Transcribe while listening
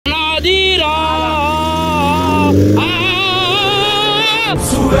I'm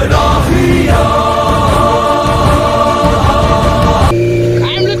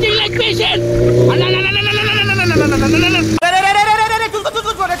looking like patient.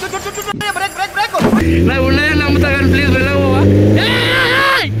 నా ఉన్నదే నమ్ముతా కానీ ప్లీజ్ వెళ్ళవా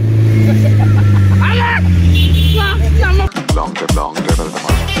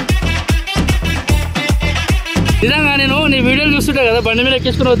నిజంగా నేను నీ వీడియోలు చూస్తుంటా కదా బండి మీద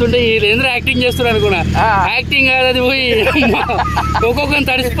ఎక్కించుకుని అవుతుంటే వీళ్ళేంద్ర యాక్టింగ్ చేస్తున్నా అనుకున్నా యాక్టింగ్ కాదు అది పోయి ఒక్కొక్కరిని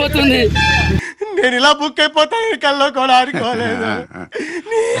తడిసిపోతుంది నేను ఇలా బుక్ అయిపోతా కల్లో కూడా ఆడుకోలేదు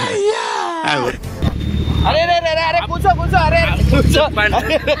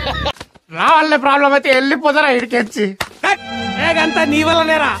నా వల్లే ప్రాబ్లం అయితే వెళ్ళిపోతారా ఇడికెచ్చి ఏకంతా నీ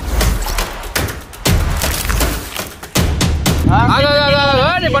వల్లనేరా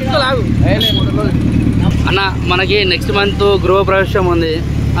అన్న మనకి నెక్స్ట్ మంత్ గృహ ప్రవేశం ఉంది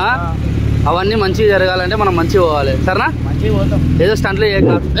అవన్నీ మంచిగా జరగాలంటే మనం మంచిగా పోవాలి సరేనా ఏదో స్టంట్లు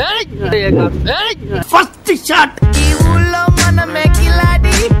ఫస్ట్ షాట్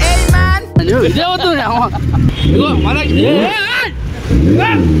ఇదే అవుతుంది మనకి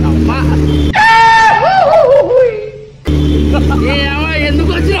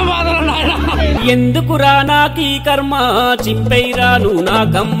ఎందుకు వచ్చిన బాధలు నాయన ఎందుకురా నాకీ కర్మ చింపైరాను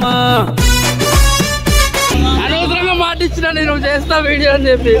నాకమ్మ అనవసరంగా మాటిచ్చిన నేను చేస్తా వీడియో అని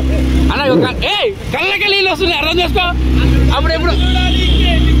చెప్పి అలా కళ్ళకి నీళ్ళు వస్తున్నాయి అర్థం చేసుకో అప్పుడు ఎప్పుడు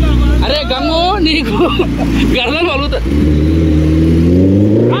అరే గంగు నీకు గర్లం కలుగుతా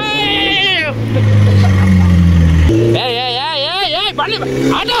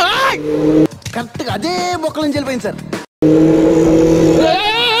కరెక్ట్ గా అదే మొక్కల నుంచి వెళ్ళిపోయింది సార్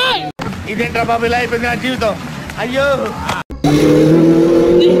ఇదేంట్రా బాబు ఇలా అయిపోయింది నా జీవితం అయ్యో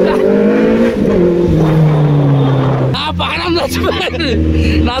నా పానం చచ్చిపోయింది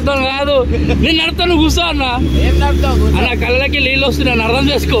నాతో కాదు నేను నడుతాను కూర్చో అన్న అన్న కళ్ళకి నీళ్ళు వస్తున్నాను అర్థం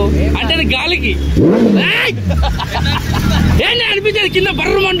చేసుకో అంటే గాలికి ఏంటి అనిపించేది కింద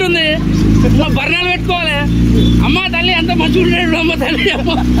బర్రం అంటుంది బర్ణాలు పెట్టుకోవాలి అమ్మ తల్లి ఎంత మంచిగా ఉన్నాడు అమ్మ తల్లి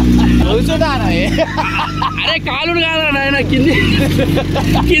అమ్మ అరే కాలుడు కాదా నాయన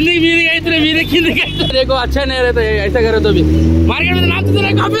కిందికి మీదికి అయితే మీదే కిందికి అయితే రేపు అచ్చా నేరైతే ऐसा करो तो भी మార్కెట్ మీద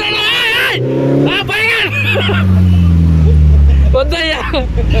నాకుతున్నా కాపీ వద్దయ్యా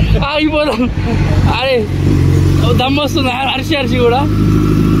ఆగిపోదాం అరే దమ్ము వస్తుంది అరిసి అరిసి కూడా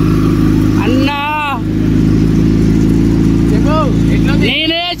అన్నా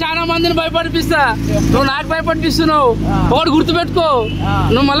నేనే చాలా మందిని భయపడిపిస్తా నువ్వు నాకు భయపడిపిస్తున్నావు ఒకటి గుర్తు పెట్టుకో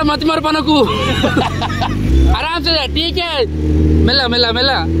నువ్వు మళ్ళీ మతి మరి పనకు ఆరామ్ సే ఠీకే మెల్ల మెల్ల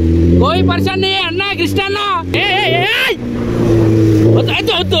మెల్ల కోయి పరేషాన్ नहीं అన్నా కృష్ణ అన్నా వద్దు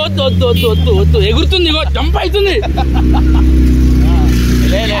వద్దు వద్దు వద్దు వద్దు వద్దు వద్దు ఎగురుతుంది జంప్ అవుతుంది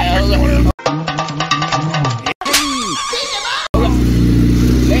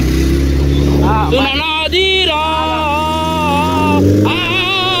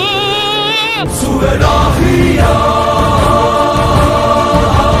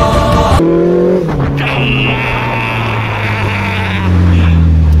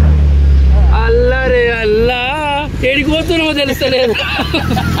అల్లరే అల్లా ఎడిగిపోతున్నావో తెలుస్తలేదు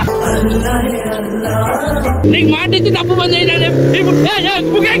నీకు మాట ఇచ్చి తప్పు పని చేయాలి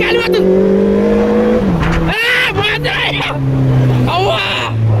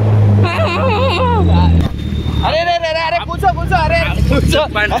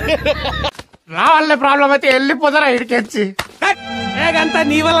నా వల్లే ప్రాబ్లం అయితే వెళ్ళిపోతారా ఇడికెచ్చి ఏకంతా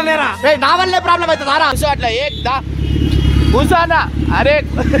నీ వల్లనేరా నా వల్లే ప్రాబ్లం అయితే సారా అట్లా కూర్చోనా అరే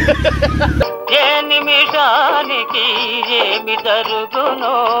ఏ నిమిషానికి ఏమి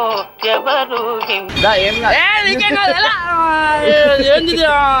జరుగునో ఎవరు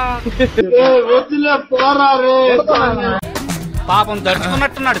పాపం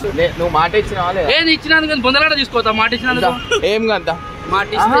దడుచుకున్నట్టున్నాడు నువ్వు మాట ఇచ్చినావా ఏది ఇచ్చినందుకు బొందలాట తీసుకోవద్దా మాట ఇచ్చినందుకు ఏం కదా మాట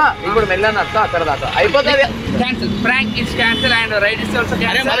ఇప్పుడు మెల్లన అక్కడ దాకా అయిపోతుంది cancel Frank is cancel and right is also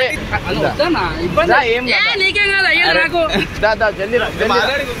cancel నీకేం కాదు అయ్యేది నాకు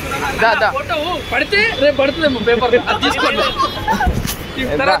ఫోటో పడితే రేపు పడుతుందేమో పేపర్ తీసుకోండి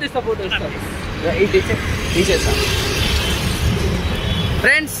తర్వాత ఇస్తా ఫోటో ఇస్తాను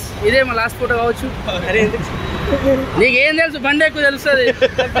ఫ్రెండ్స్ ఇదే మా లాస్ట్ ఫోటో కావచ్చు నీకేం తెలుసు బండి ఎక్కువ తెలుస్తుంది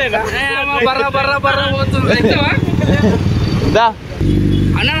బర్రా బర్రా బర్రా పోతుంది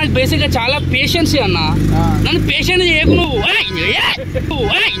అన్న నాకు బేసిక్ గా చాలా పేషెన్స్ అన్న నన్ను పేషెంట్ చేయకు నువ్వు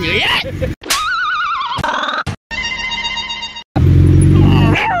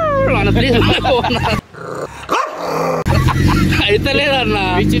అయితే లేదన్నా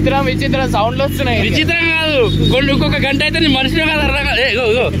విచిత్రం విచిత్రం సౌండ్లు వస్తున్నాయి. విచిత్రం కాదు, ఇంకొక గంట అయితే నీ మనిషినే కాదు అర్థం కాదు.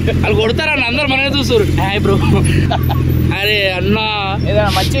 వాళ్ళు కొడతారా అందరు మనమే చూస్తారు. Hi bro. అరే అన్నా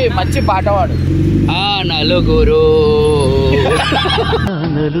ఏదైనా మంచి మంచి పాట పాడు. ఆ నలుగురు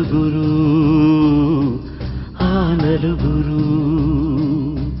నలుగురు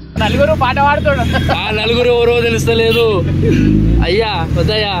నలుగురు పాట పాడుతాడు. ఆ నలుగురు ఎవరో తెలుస్తలేదు. అయ్యా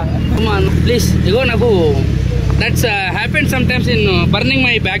వద్దయ్యా ప్లీజ్. ఇగో నాకు that's happen sometimes in burning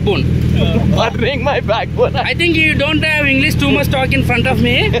my backbone. Burning my backbone. I think you don't have English too much talk in front of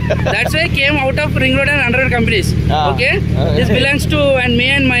me. That's why I came out of Ring Road and underwear companies. Okay, this belongs to and me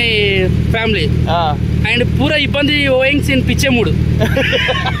and my family. And pura ibbandi owings in piche mood.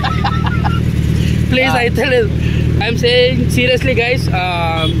 Please, I tell you, I'm saying seriously guys,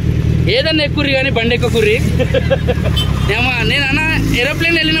 ఏదన్నా ఎక్కుర్రి కానీ బండి ఎక్కుర్రి. ఏమా నేను అన్న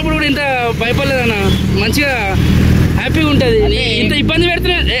aeroplane వెళ్ళినప్పుడు కూడా ఇంత భయపడలేదన్న, మంచిగా హ్యాపీగా ఉంటుంది. ఇంత ఇబ్బంది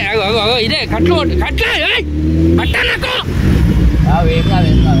పెడుతున్నా ఇదే కట్లు కట్టా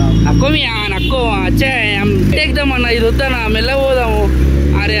నక్కో మీ నక్కో అచ్చే టేక్దాం అన్న, ఇది వద్దన్న మెల్ల పోదాము.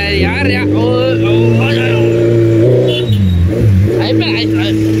 అరే యార్ అయిపోయి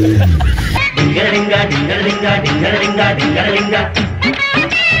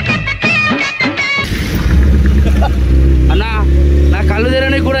అన్నా నా కళ్ళు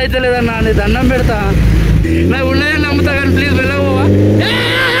తెరడానికి కూడా అయితే లేదన్నా, నేను దండం పెడతా. నా ఉన్నాయని నమ్ముతా కానీ ప్లీజ్ వెళ్ళవా.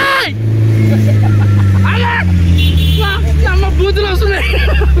 అమ్మ బూతులు వస్తున్నాయి.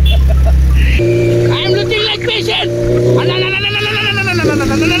 I'm looking like patient.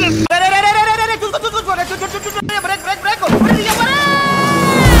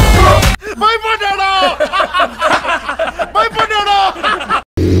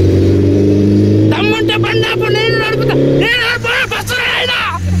 దమ్ముంటే బండి అప్పుడు నేను నడుపుతా. నేను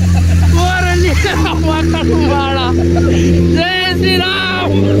జై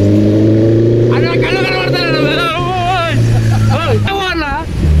శ్రీరామ్ అన్న కళ్ళు కనబడతాను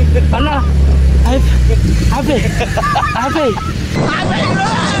అన్న.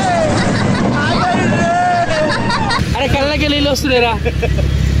 అరే కళ్ళకి నీళ్ళు వస్తున్నాయిరా.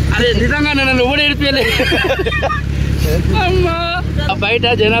 అదే నిజంగా నన్ను ఎవడు ఏడిపోయలే. అమ్మా బయట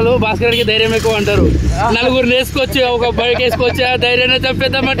జనాలు భాస్కర్కి ధైర్యం ఎక్కువ అంటారు. నలుగురు వేసుకొచ్చి ఒక బైక్ వేసుకొచ్చి ధైర్యాన్ని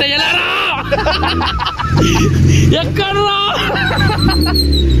చంపేద్దామంటే ఎలా రా ఎక్కడ్రా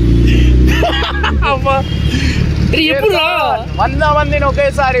అమ్మా ఎప్పుడు 100 మందిని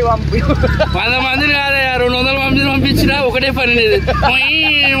ఒకేసారి పంపి 100 మందిని కాదే 200 మందిని పంపించినా ఒకటే పని లేదు.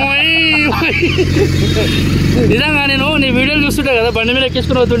 నిజంగా నేను నీ వీడియోలు చూస్తుంటా కదా, బండి మీద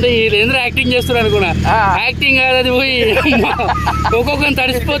ఎక్కించుకుని అవుతుంటే వీళ్ళేంద్ర యాక్టింగ్ చేస్తున్నారు అనుకున్నా. యాక్టింగ్ కాదు అది, పోయి ఒక్కొక్కరిని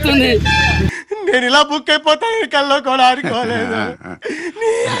తడిసిపోతుంది. నేను ఇలా బుక్ అయిపోతాను కల్లో కూడా ఆడుకోలేదు.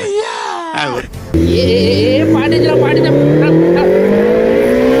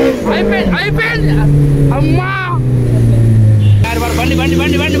 అయిపోయింది అమ్మా. బండి బండి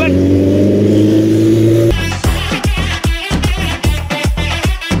బండి బండి బండి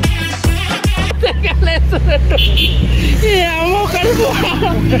అమ్మో కడుపు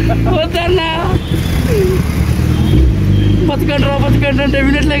వద్దన్నా. బతకండి అంటే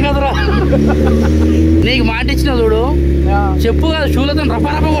వినట్లే కదరా. నీకు మాట ఇచ్చిన చూడు, చెప్పు కదా షూలతో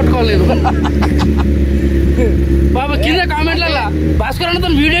రపరప కొట్టుకోలేదు. బాబా కింద కామెంట్లలో భాస్కర్ అన్నతో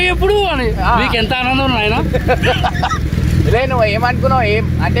వీడియో ఎప్పుడు అని, మీకు ఎంత ఆనందం ఆయన. నువ్వు ఏమనుకున్నావు?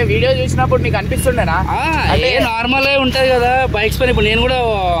 అంటే వీడియో చూసినప్పుడు నీకు అనిపిస్తుండేనా? అంటే నార్మల్ ఉంటది కదా బైక్స్ పైన. ఇప్పుడు నేను కూడా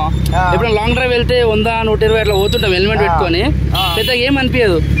ఇప్పుడు లాంగ్ డ్రైవ్ వెళ్తే 100-120 అట్లా పోతుంటాం హెల్మెట్ పెట్టుకొని, పెద్దగా ఏం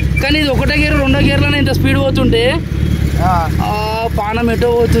అనిపించదు. కానీ ఇది ఒకటో గేర్ 2వ గేర్లోనే ఇంత స్పీడ్ పోతుంటే పానం ఎటో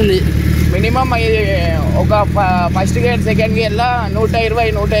పోతుంది. మినిమం ఒక ఫస్ట్ గేర్ సెకండ్ గేర్లో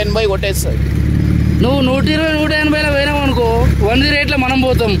 120-180 కొట్టేస్తుంది. నువ్వు 120-180లో పోయినావు అనుకో, 108లో మనం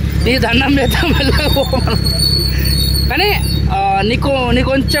పోతాం. నీ దండం పెడతాం వెళ్ళకపో. కానీ నీకు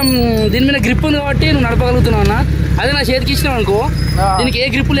కొంచెం దీని మీద గ్రిప్ ఉంది కాబట్టి నువ్వు నడపగలుగుతున్నావు అన్న. అదే నా చేతికి ఇచ్చినావు అనుకో, దీనికి ఏ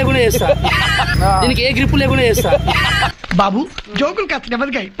గ్రిప్ లేకుండా చేస్తా. బాబు జోకులు కాస్త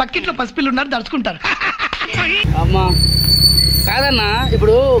నెమ్మదిగా, పక్కింట్లో పసిపిల్లు ఉన్నారు దడుచుకుంటారు. అమ్మా కాదన్నా,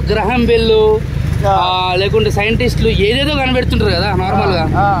 ఇప్పుడు గ్రహం బెల్లు లేకుంటే సైంటిస్టులు ఏదేదో కనబెడుతుంటారు కదా నార్మల్ గా.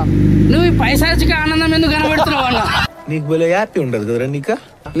 నువ్వు ఈ పైశాచిక ఆనందం ఎందుకు కనబెడుతున్నావు అన్న? నీకు భలే హ్యాపీ ఉండదు కదరా? నీకు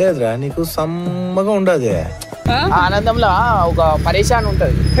లేదురా, నీకు సమ్మగా ఉండదు. ఆనందంలో ఒక పరేషాన్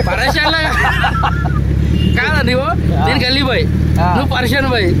ఉంటది. పరేషాన్ కాదా నువ్వు? నేను గల్లీ బాయ్, నువ్వు పరేషాన్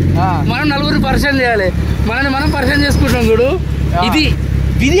బాయ్. మనం నలుగురు పరేషాన్ చేయాలి, మనల్ని మనం పరేషాన్ చేసుకుంటాం చూడు. ఇది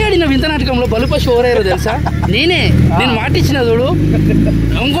బిర్యానీ వింత నాటకంలో బలుప షోర్ అయ్యారో తెలుసా? నేను మాట ఇచ్చిన చూడు.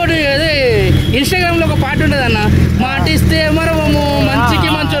 ఇంకోటి అదే ఇన్స్టాగ్రామ్ లో ఒక పాట ఉండదు అన్న, మాట ఇస్తే మరవము మంచికి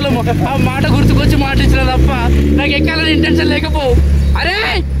మంచోళ్ళము. ఆ మాట గుర్తుకొచ్చి మాట ఇచ్చిన తప్ప నాకు ఎక్కాలని ఇంటెన్షన్ లేకపో. అరే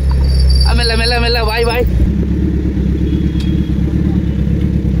మెల్ల మెల్ల మెల్ల బాయ్ బాయ్.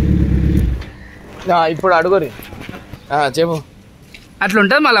 ఇప్పుడు అడుగురి చెప్పు.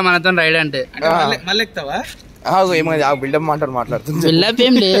 అట్లుంటది మళ్ళీ మనతో రైడ్ అంటే. మళ్ళీ ఎక్కుతావా? ఏమో బిల్డప్ మాట్లాడుతుంది. బిల్డప్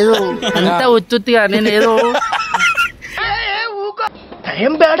ఏం లేదు, అంతా ఉత్తుగా. నేను ఏదో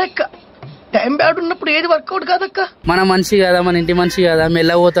టైం బ్యాడ్ అక్క, టైం బ్యాడ్ ఉన్నప్పుడు ఏది వర్కౌట్ కాదక్క. మన మనిషి కదా, మన ఇంటి మనిషి కదా,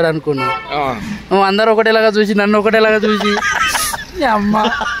 మెల్ల పోతాడు అనుకున్నా. నువ్వు అందరు ఒకటేలాగా చూసి నన్ను ఒకటేలాగా చూసి అమ్మా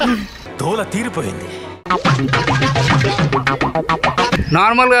తోల తీరిపోయింది.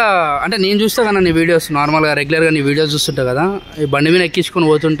 నార్మల్ గా అంటే నేను చూస్తా కదా నీ వీడియోస్, నార్మల్ గా రెగ్యులర్ గా నీ వీడియోస్ చూస్తుంటా కదా. ఈ బండి మీద ఎక్కించుకొని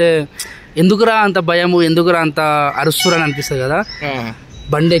పోతుంటే ఎందుకురా అంత భయము, ఎందుకురా అంత అరుస్తురని అనిపిస్తుంది కదా.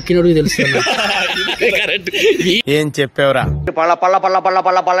 బండి ఎక్కినోడికి తెలుస్తుంది. ఏం చెప్పావురా? పళ్ళ పళ్ళ పళ్ళ పళ్ళ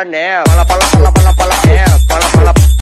పళ్ళ పళ్ళ పళ్ళ పళ్ళ పళ్ళ పళ్ళ